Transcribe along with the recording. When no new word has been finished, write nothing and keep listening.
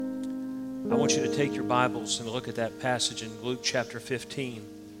I want you to take your Bibles and look at that passage in Luke chapter 15.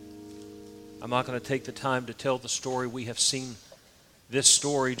 I'm not going to take the time to tell the story. We have seen this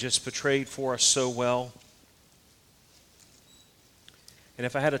story just portrayed for us so well. And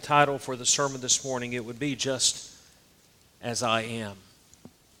if I had a title for the sermon this morning, it would be Just As I Am.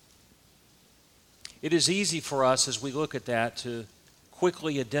 It is easy for us as we look at that to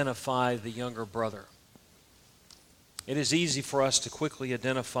quickly identify the younger brother. It is easy for us to quickly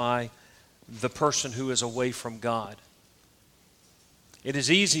identify the person who is away from God. It is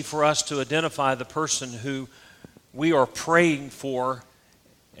easy for us to identify the person who we are praying for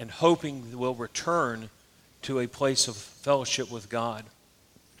and hoping will return to a place of fellowship with God.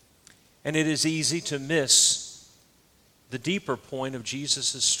 And it is easy to miss the deeper point of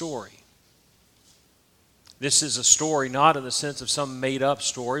Jesus' story. This is a story not in the sense of some made-up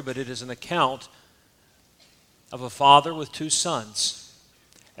story, but it is an account of a father with two sons.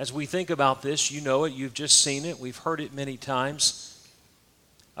 As we think about this, you know it, you've just seen it, we've heard it many times.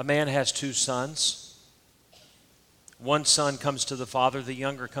 A man has two sons. One son comes to the father, the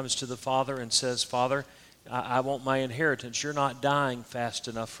younger comes to the father and says, "Father, I want my inheritance. You're not dying fast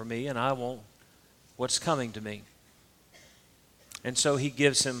enough for me, and I want what's coming to me." And so he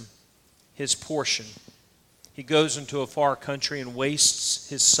gives him his portion. He goes into a far country and wastes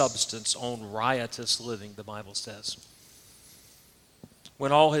his substance on riotous living, the Bible says.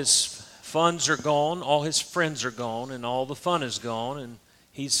 When all his funds are gone, all his friends are gone, and all the fun is gone, and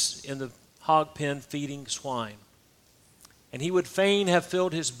he's in the hog pen feeding swine. And he would fain have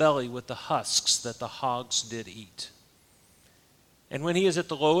filled his belly with the husks that the hogs did eat. And when he is at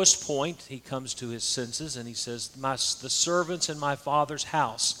the lowest point, he comes to his senses and he says, "The servants in my father's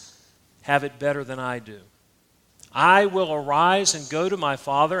house have it better than I do. I will arise and go to my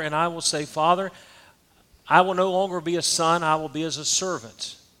father, and I will say, Father, I will no longer be a son, I will be as a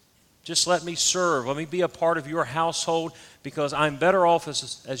servant. Just let me serve. Let me be a part of your household because I'm better off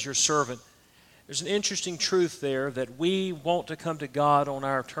as your servant." There's an interesting truth there that we want to come to God on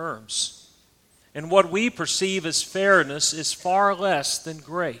our terms. And what we perceive as fairness is far less than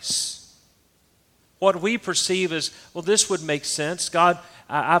grace. What we perceive as, well, this would make sense. God,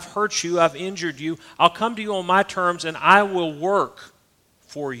 I've hurt you, I've injured you. I'll come to you on my terms and I will work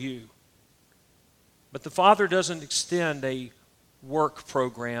for you. But the Father doesn't extend a work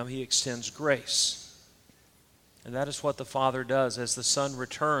program, He extends grace. And that is what the Father does as the Son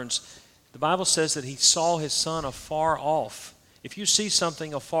returns. The Bible says that He saw His Son afar off. If you see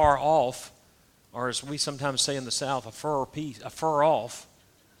something afar off, or as we sometimes say in the South, a fur off,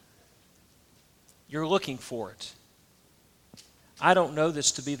 you're looking for it. I don't know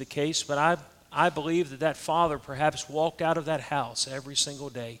this to be the case, but I believe that Father perhaps walked out of that house every single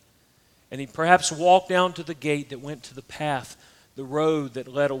day. And he perhaps walked down to the gate that went to the path, the road that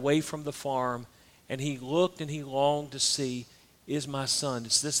led away from the farm, and he looked and he longed to see, is my son,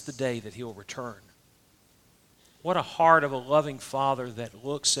 is this the day that he'll return? What a heart of a loving Father that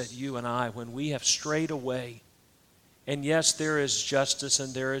looks at you and I when we have strayed away. And yes, there is justice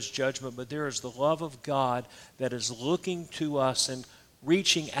and there is judgment, but there is the love of God that is looking to us and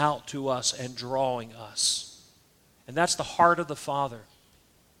reaching out to us and drawing us. And that's the heart of the Father.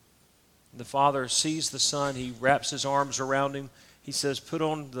 The Father sees the Son. He wraps his arms around him. He says, put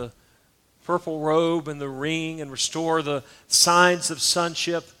on the purple robe and the ring and restore the signs of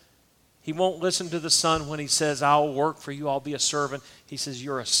sonship. He won't listen to the Son when he says, I'll work for you, I'll be a servant. He says,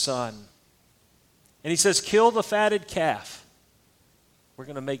 you're a son. And he says, kill the fatted calf. We're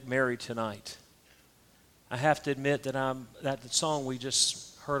going to make merry tonight. I have to admit that the song we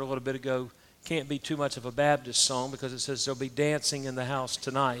just heard a little bit ago can't be too much of a Baptist song because it says there'll be dancing in the house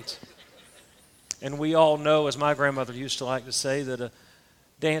tonight. And we all know, as my grandmother used to like to say, that a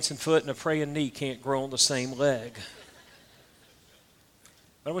dancing foot and a praying knee can't grow on the same leg.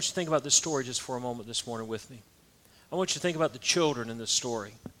 But I want you to think about this story just for a moment this morning with me. I want you to think about the children in this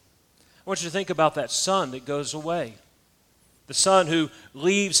story. I want you to think about that son that goes away. The son who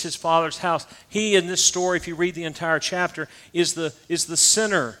leaves his father's house. He, in this story, if you read the entire chapter, is the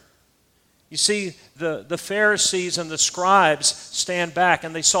sinner. You see, the Pharisees and the scribes stand back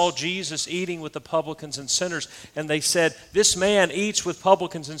and they saw Jesus eating with the publicans and sinners, and they said, this man eats with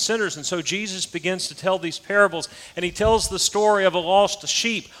publicans and sinners. And so Jesus begins to tell these parables, and he tells the story of a lost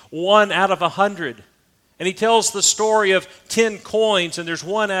sheep, 1 out of 100. And he tells the story of 10 coins, and there's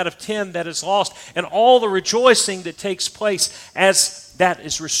 1 out of 10 that is lost, and all the rejoicing that takes place as that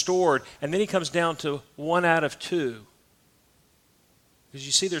is restored. And then he comes down to 1 out of 2. Because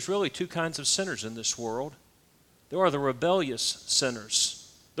you see, there's really two kinds of sinners in this world. There are the rebellious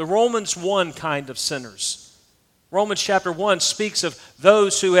sinners. The Romans one kind of sinners. Romans chapter 1 speaks of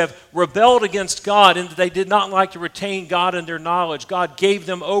those who have rebelled against God and they did not like to retain God in their knowledge. God gave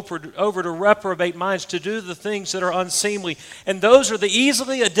them over to reprobate minds to do the things that are unseemly. And those are the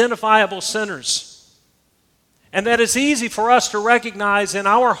easily identifiable sinners. And that it's easy for us to recognize in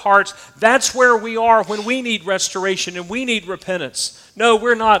our hearts that's where we are when we need restoration and we need repentance. No,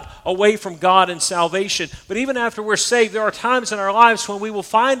 we're not away from God and salvation. But even after we're saved, there are times in our lives when we will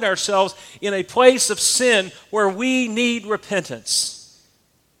find ourselves in a place of sin where we need repentance.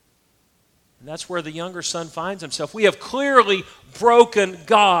 And that's where the younger son finds himself. We have clearly broken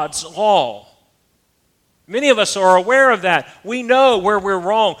God's law. Many of us are aware of that. We know where we're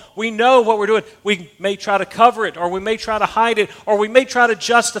wrong. We know what we're doing. We may try to cover it, or we may try to hide it, or we may try to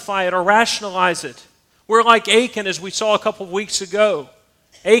justify it or rationalize it. We're like Achan, as we saw a couple of weeks ago.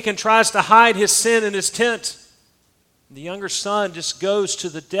 Achan tries to hide his sin in his tent. The younger son just goes to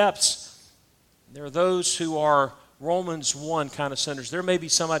the depths. There are those who are Romans 1 kind of sinners. There may be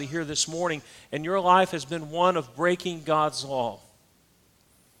somebody here this morning, and your life has been one of breaking God's law.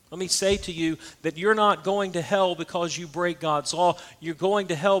 Let me say to you that you're not going to hell because you break God's law. You're going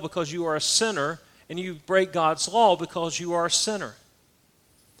to hell because you are a sinner, and you break God's law because you are a sinner.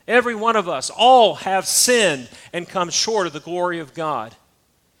 Every one of us, all have sinned and come short of the glory of God.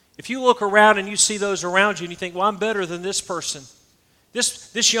 If you look around and you see those around you and you think, well, I'm better than this person.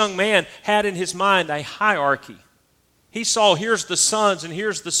 This young man had in his mind a hierarchy. He saw, here's the sons and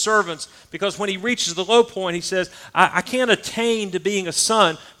here's the servants, because when he reaches the low point, he says, I can't attain to being a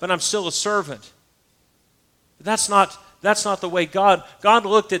son, but I'm still a servant. But that's not the way God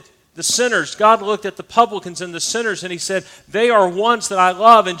looked at the sinners. God looked at the publicans and the sinners, and he said, they are ones that I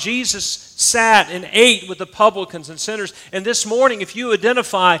love. And Jesus sat and ate with the publicans and sinners. And this morning, if you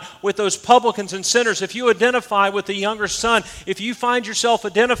identify with those publicans and sinners, if you identify with the younger son, if you find yourself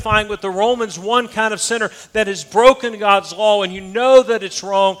identifying with the Romans 1 kind of sinner that has broken God's law and you know that it's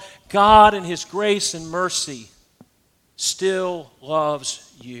wrong, God in his grace and mercy still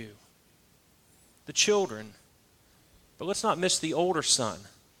loves you. The children. But let's not miss the older son.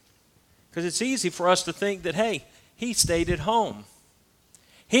 Because it's easy for us to think that, hey, he stayed at home.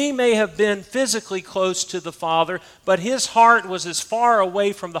 He may have been physically close to the father, but his heart was as far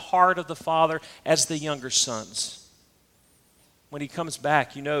away from the heart of the father as the younger son's. When he comes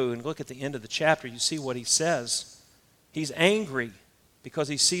back, and look at the end of the chapter, you see what he says. He's angry because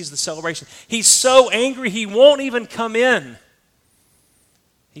he sees the celebration. He's so angry he won't even come in.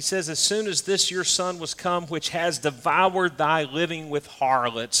 He says, as soon as this your son was come, which has devoured thy living with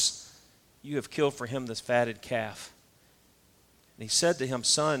harlots, you have killed for him this fatted calf. And he said to him,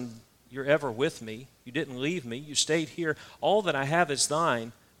 son, you're ever with me. You didn't leave me. You stayed here. All that I have is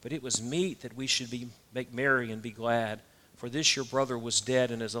thine, but it was meet that we should make merry and be glad. For this your brother was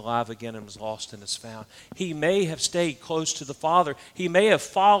dead and is alive again and was lost and is found. He may have stayed close to the Father. He may have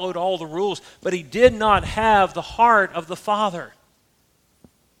followed all the rules, but he did not have the heart of the Father.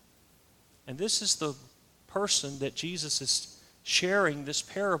 And this is the person that Jesus is sharing this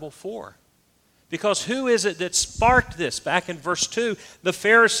parable for. Because who is it that sparked this? Back in verse 2, the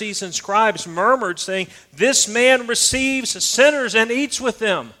Pharisees and scribes murmured, saying, this man receives sinners and eats with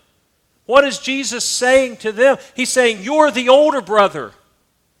them. What is Jesus saying to them? He's saying, you're the older brother.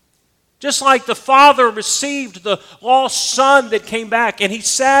 Just like the father received the lost son that came back, and he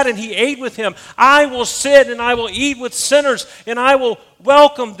sat and he ate with him. I will sit and I will eat with sinners, and I will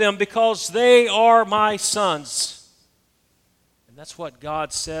welcome them because they are my sons. And that's what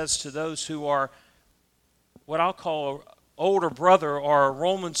God says to those who are what I'll call an older brother or a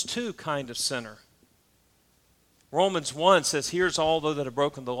Romans 2 kind of sinner. Romans 1 says, here's all those that have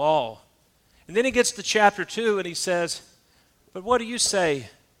broken the law. And then he gets to chapter 2 and he says, but what do you say,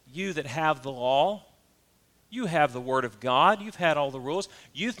 you that have the law? You have the word of God. You've had all the rules.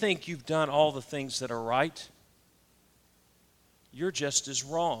 You think you've done all the things that are right. You're just as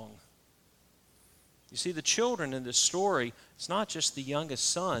wrong. You see, the children in this story, it's not just the youngest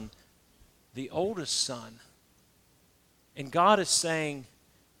son, the oldest son. And God is saying,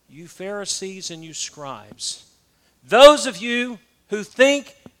 you Pharisees and you scribes, those of you who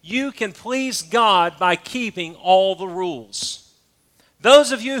think you can please God by keeping all the rules,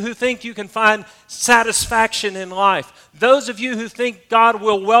 those of you who think you can find satisfaction in life, those of you who think God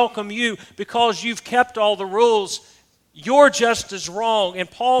will welcome you because you've kept all the rules, you're just as wrong. And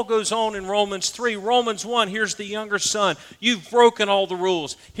Paul goes on in Romans 3. Romans 1, here's the younger son. You've broken all the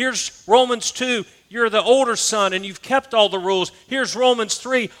rules. Here's Romans 2, you're the older son and you've kept all the rules. Here's Romans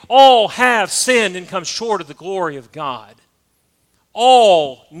 3, all have sinned and come short of the glory of God.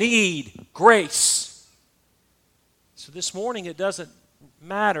 All need grace. So this morning it doesn't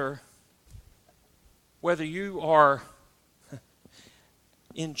matter Whether you are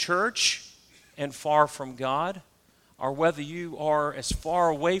in church and far from God, or whether you are as far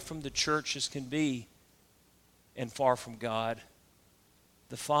away from the church as can be and far from God,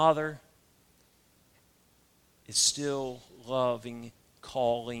 the Father is still loving,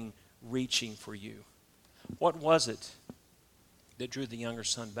 calling, reaching for you. What was it that drew the younger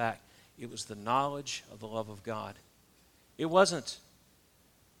son back? It was the knowledge of the love of God. It wasn't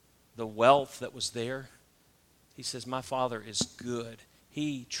the wealth that was there. He says, my Father is good.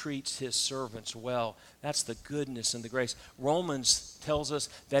 He treats his servants well. That's the goodness and the grace. Romans tells us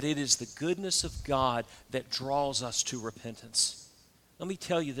that it is the goodness of God that draws us to repentance. Let me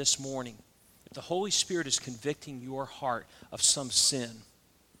tell you this morning, if the Holy Spirit is convicting your heart of some sin,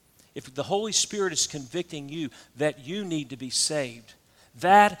 if the Holy Spirit is convicting you that you need to be saved,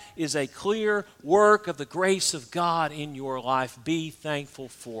 that is a clear work of the grace of God in your life. Be thankful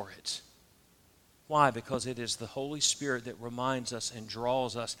for it. Why? Because it is the Holy Spirit that reminds us and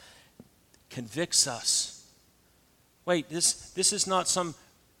draws us, convicts us. Wait, this is not some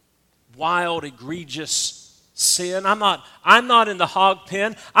wild, egregious sin. I'm not in the hog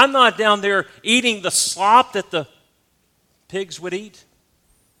pen. I'm not down there eating the slop that the pigs would eat.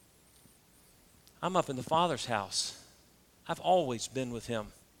 I'm up in the Father's house. I've always been with Him.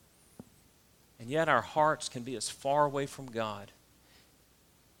 And yet our hearts can be as far away from God.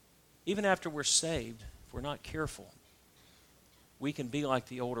 Even after we're saved, if we're not careful, we can be like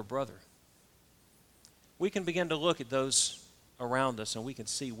the older brother. We can begin to look at those around us and we can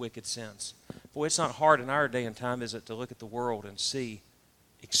see wicked sins. Boy, it's not hard in our day and time, is it, to look at the world and see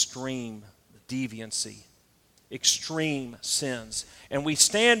extreme deviancy, extreme sins. And we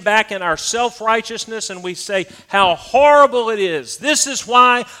stand back in our self-righteousness and we say how horrible it is. This is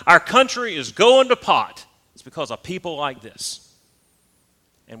why our country is going to pot. It's because of people like this.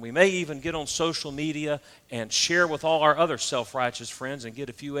 And we may even get on social media and share with all our other self-righteous friends and get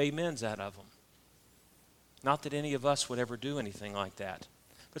a few amens out of them. Not that any of us would ever do anything like that.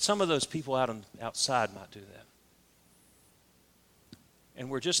 But some of those people outside might do that. And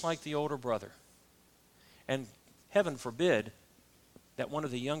we're just like the older brother. And heaven forbid that one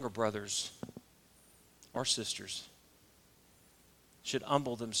of the younger brothers or sisters should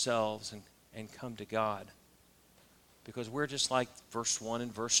humble themselves and come to God. Because we're just like verse 1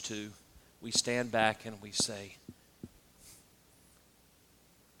 and verse 2. We stand back and we say,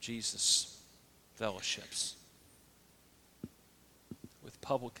 Jesus fellowships with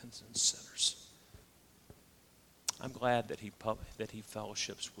publicans and sinners. I'm glad that he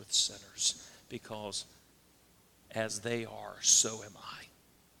fellowships with sinners, because as they are, so am I.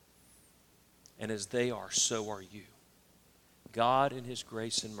 And as they are, so are you. God in His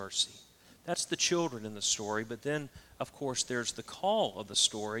grace and mercy. That's the children in the story, but then, of course, there's the call of the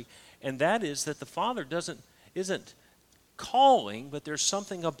story, and that is that the Father isn't calling, but there's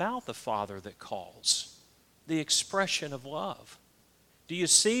something about the Father that calls, the expression of love. Do you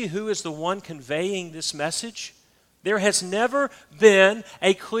see who is the one conveying this message? There has never been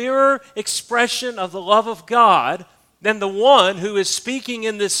a clearer expression of the love of God than the one who is speaking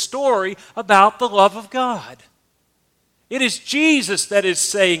in this story about the love of God. It is Jesus that is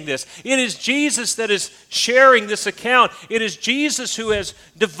saying this. It is Jesus that is sharing this account. It is Jesus who has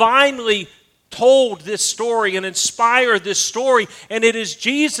divinely told this story and inspired this story. And it is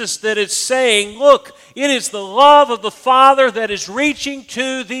Jesus that is saying, look, it is the love of the Father that is reaching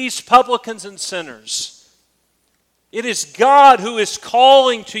to these publicans and sinners. It is God who is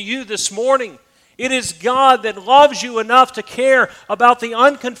calling to you this morning. It is God that loves you enough to care about the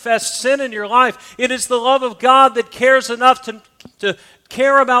unconfessed sin in your life. It is the love of God that cares enough to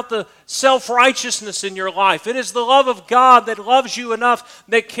care about the self-righteousness in your life. It is the love of God that loves you enough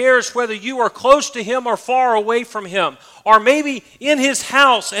that cares whether you are close to Him or far away from Him, or maybe in His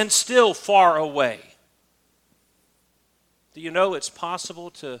house and still far away. Do you know it's possible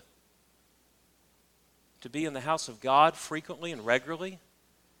to be in the house of God frequently and regularly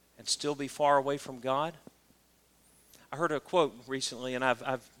and still be far away from God? I heard a quote recently, and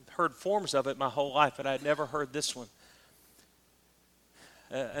I've heard forms of it my whole life, but I had never heard this one.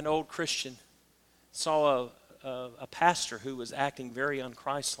 An old Christian saw a pastor who was acting very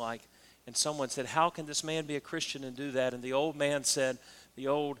unchristlike, and someone said, "How can this man be a Christian and do that?" And the old man said, the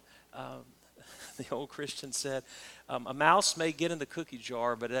old Christian said, "A mouse may get in the cookie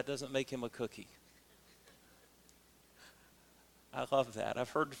jar, but that doesn't make him a cookie." I love that. I've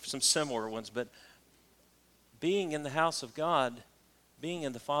heard some similar ones, but being in the house of God, being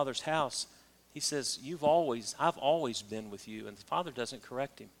in the Father's house, He says, I've always been with you. And the Father doesn't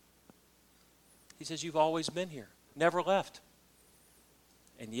correct him. He says, you've always been here, never left.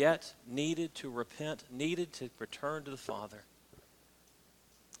 and yet needed to repent, needed to return to the Father.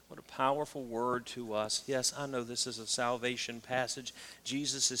 What a powerful word to us. Yes, I know this is a salvation passage.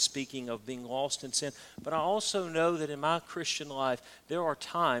 Jesus is speaking of being lost in sin. But I also know that in my Christian life, there are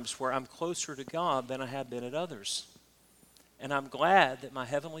times where I'm closer to God than I have been at others. And I'm glad that my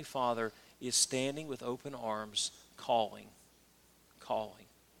Heavenly Father is standing with open arms, calling.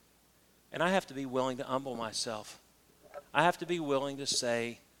 And I have to be willing to humble myself. I have to be willing to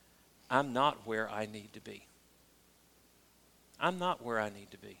say, I'm not where I need to be. I'm not where I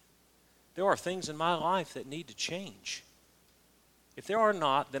need to be. There are things in my life that need to change. If there are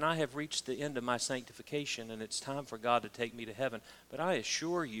not, then I have reached the end of my sanctification and it's time for God to take me to heaven. But I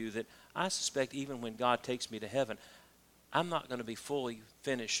assure you that I suspect even when God takes me to heaven, I'm not going to be fully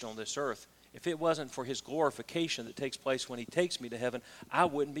finished on this earth. If it wasn't for His glorification that takes place when He takes me to heaven, I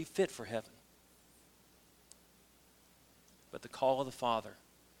wouldn't be fit for heaven. But the call of the Father,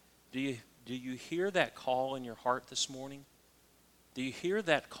 do you hear that call in your heart this morning? Do you hear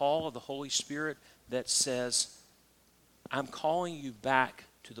that call of the Holy Spirit that says, I'm calling you back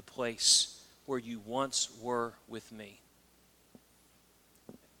to the place where you once were with me?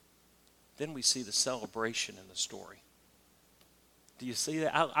 Then we see the celebration in the story. Do you see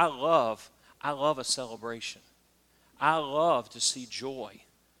that? I love a celebration. I love to see joy.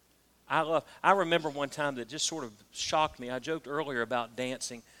 I remember one time that just sort of shocked me. I joked earlier about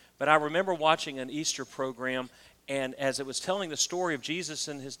dancing, but I remember watching an Easter program, and as it was telling the story of Jesus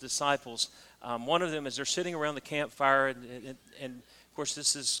and His disciples, one of them, as they're sitting around the campfire, and of course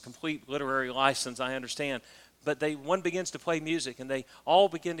this is complete literary license, I understand, but one begins to play music, and they all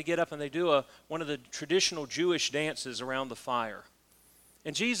begin to get up, and they do one of the traditional Jewish dances around the fire.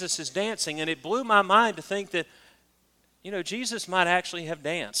 And Jesus is dancing, and it blew my mind to think that, Jesus might actually have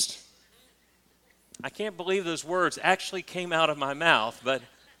danced. I can't believe those words actually came out of my mouth, but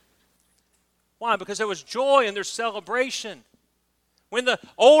why? Because there was joy and there's celebration. When the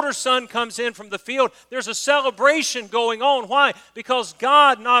older son comes in from the field, there's a celebration going on. Why? Because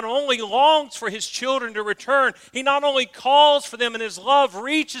God not only longs for His children to return, He not only calls for them, and His love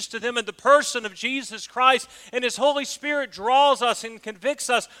reaches to them in the person of Jesus Christ, and His Holy Spirit draws us and convicts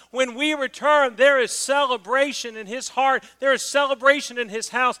us. When we return, there is celebration in His heart. There is celebration in His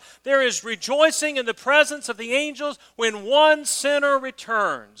house. There is rejoicing in the presence of the angels when one sinner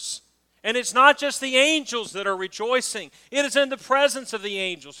returns. And it's not just the angels that are rejoicing. It is in the presence of the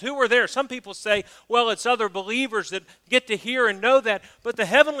angels. Who are there? Some people say, well, it's other believers that get to hear and know that. But the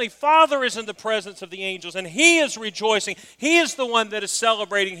Heavenly Father is in the presence of the angels, and He is rejoicing. He is the one that is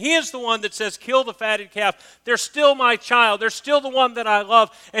celebrating. He is the one that says, kill the fatted calf. They're still my child. They're still the one that I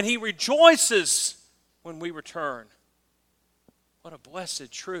love. And He rejoices when we return. What a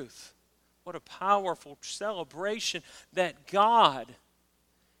blessed truth. What a powerful celebration that God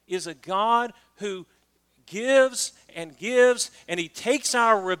is a God who gives, and He takes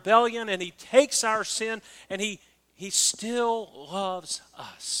our rebellion, and He takes our sin, and He still loves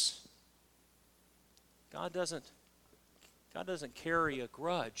us. God doesn't carry a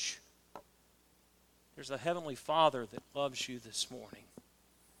grudge. There's a Heavenly Father that loves you this morning,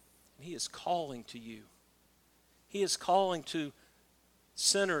 and He is calling to you. He is calling to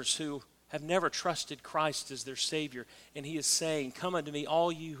sinners who have never trusted Christ as their Savior. And He is saying, come unto me,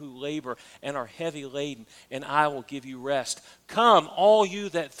 all you who labor and are heavy laden, and I will give you rest. Come, all you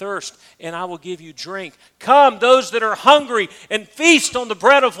that thirst, and I will give you drink. Come, those that are hungry, and feast on the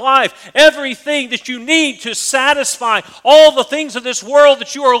bread of life. Everything that you need to satisfy all the things of this world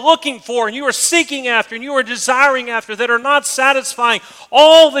that you are looking for, and you are seeking after, and you are desiring after, that are not satisfying.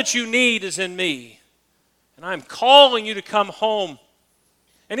 All that you need is in me. And I'm calling you to come home.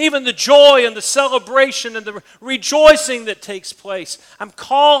 And even the joy and the celebration and the rejoicing that takes place, I'm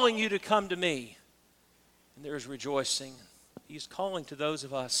calling you to come to me. And there is rejoicing. He's calling to those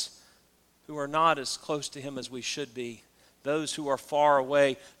of us who are not as close to Him as we should be, those who are far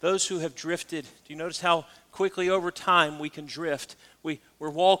away, those who have drifted. Do you notice how quickly over time we can drift? We're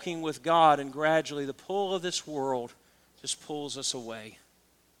walking with God, and gradually the pull of this world just pulls us away.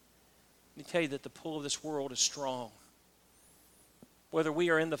 Let me tell you that the pull of this world is strong. Whether we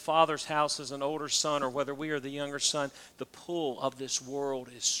are in the Father's house as an older son or whether we are the younger son, the pull of this world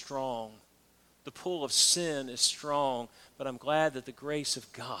is strong. The pull of sin is strong, but I'm glad that the grace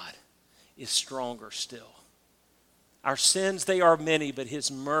of God is stronger still. Our sins, they are many, but His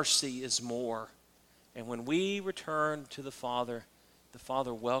mercy is more. And when we return to the Father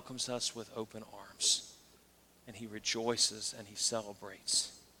welcomes us with open arms. And He rejoices and He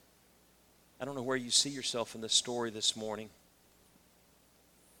celebrates. I don't know where you see yourself in this story this morning.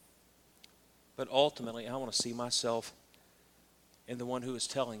 But ultimately, I want to see myself in the one who is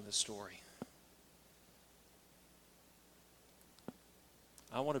telling the story.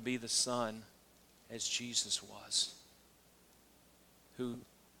 I want to be the son as Jesus was, who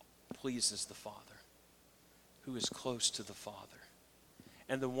pleases the Father, who is close to the Father,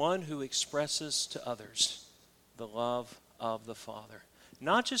 and the one who expresses to others the love of the Father.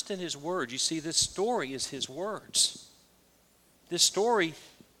 Not just in his words. You see, this story is his words. This story,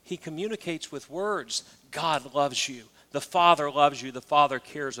 he communicates with words. God loves you. The Father loves you. The Father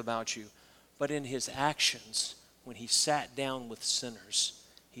cares about you. But in his actions, when he sat down with sinners,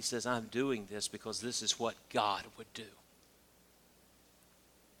 he says, I'm doing this because this is what God would do.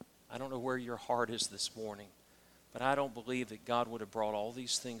 I don't know where your heart is this morning, but I don't believe that God would have brought all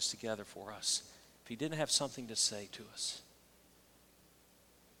these things together for us if he didn't have something to say to us.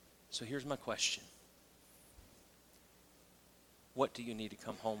 So here's my question. What do you need to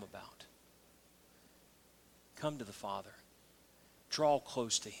come home about? Come to the Father. Draw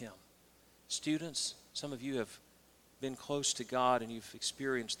close to him. Students, some of you have been close to God and you've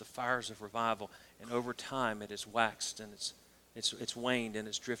experienced the fires of revival, and over time it has waxed and it's waned and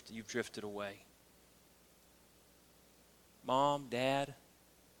you've drifted away. Mom, Dad,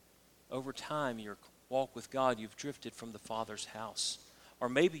 over time your walk with God, you've drifted from the Father's house. Or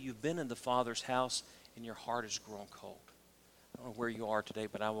maybe you've been in the Father's house and your heart has grown cold. I don't know where you are today,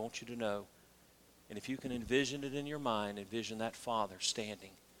 but I want you to know, and if you can envision it in your mind, envision that Father standing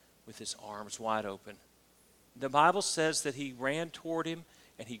with his arms wide open. The Bible says that he ran toward him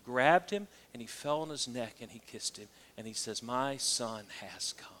and he grabbed him and he fell on his neck and he kissed him. And he says, my son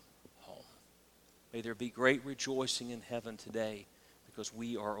has come home. May there be great rejoicing in heaven today because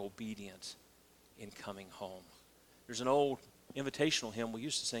we are obedient in coming home. There's an old invitational hymn we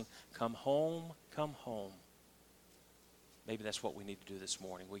used to sing, come home, come home. Maybe that's what we need to do this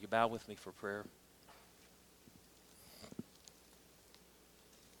morning. Will you bow with me for prayer?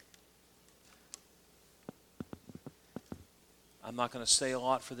 I'm not going to say a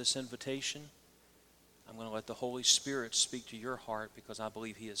lot for this invitation. I'm going to let the Holy Spirit speak to your heart because I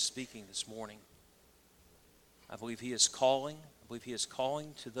believe he is speaking this morning. I believe he is calling. I believe he is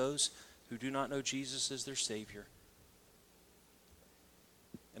calling to those who do not know Jesus as their Savior.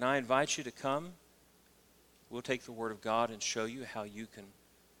 And I invite you to come. We'll take the Word of God and show you how you can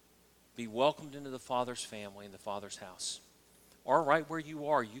be welcomed into the Father's family in the Father's house. Or right where you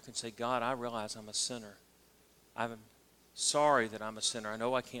are, you can say, God, I realize I'm a sinner. I'm sorry that I'm a sinner. I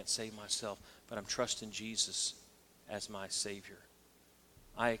know I can't save myself, but I'm trusting Jesus as my Savior.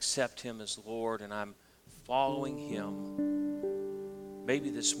 I accept him as Lord, and I'm following him. Maybe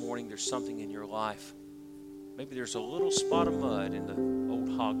this morning there's something in your life. Maybe there's a little spot of mud in the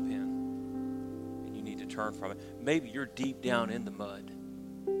old hog pen, and you need to turn from it. Maybe you're deep down in the mud,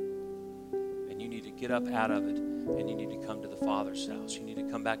 and you need to get up out of it, and you need to come to the Father's house. You need to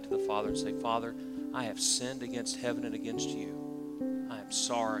come back to the Father and say, Father, I have sinned against heaven and against you. I am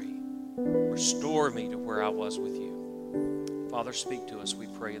sorry. Restore me to where I was with you. Father, speak to us, we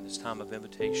pray, in this time of invitation.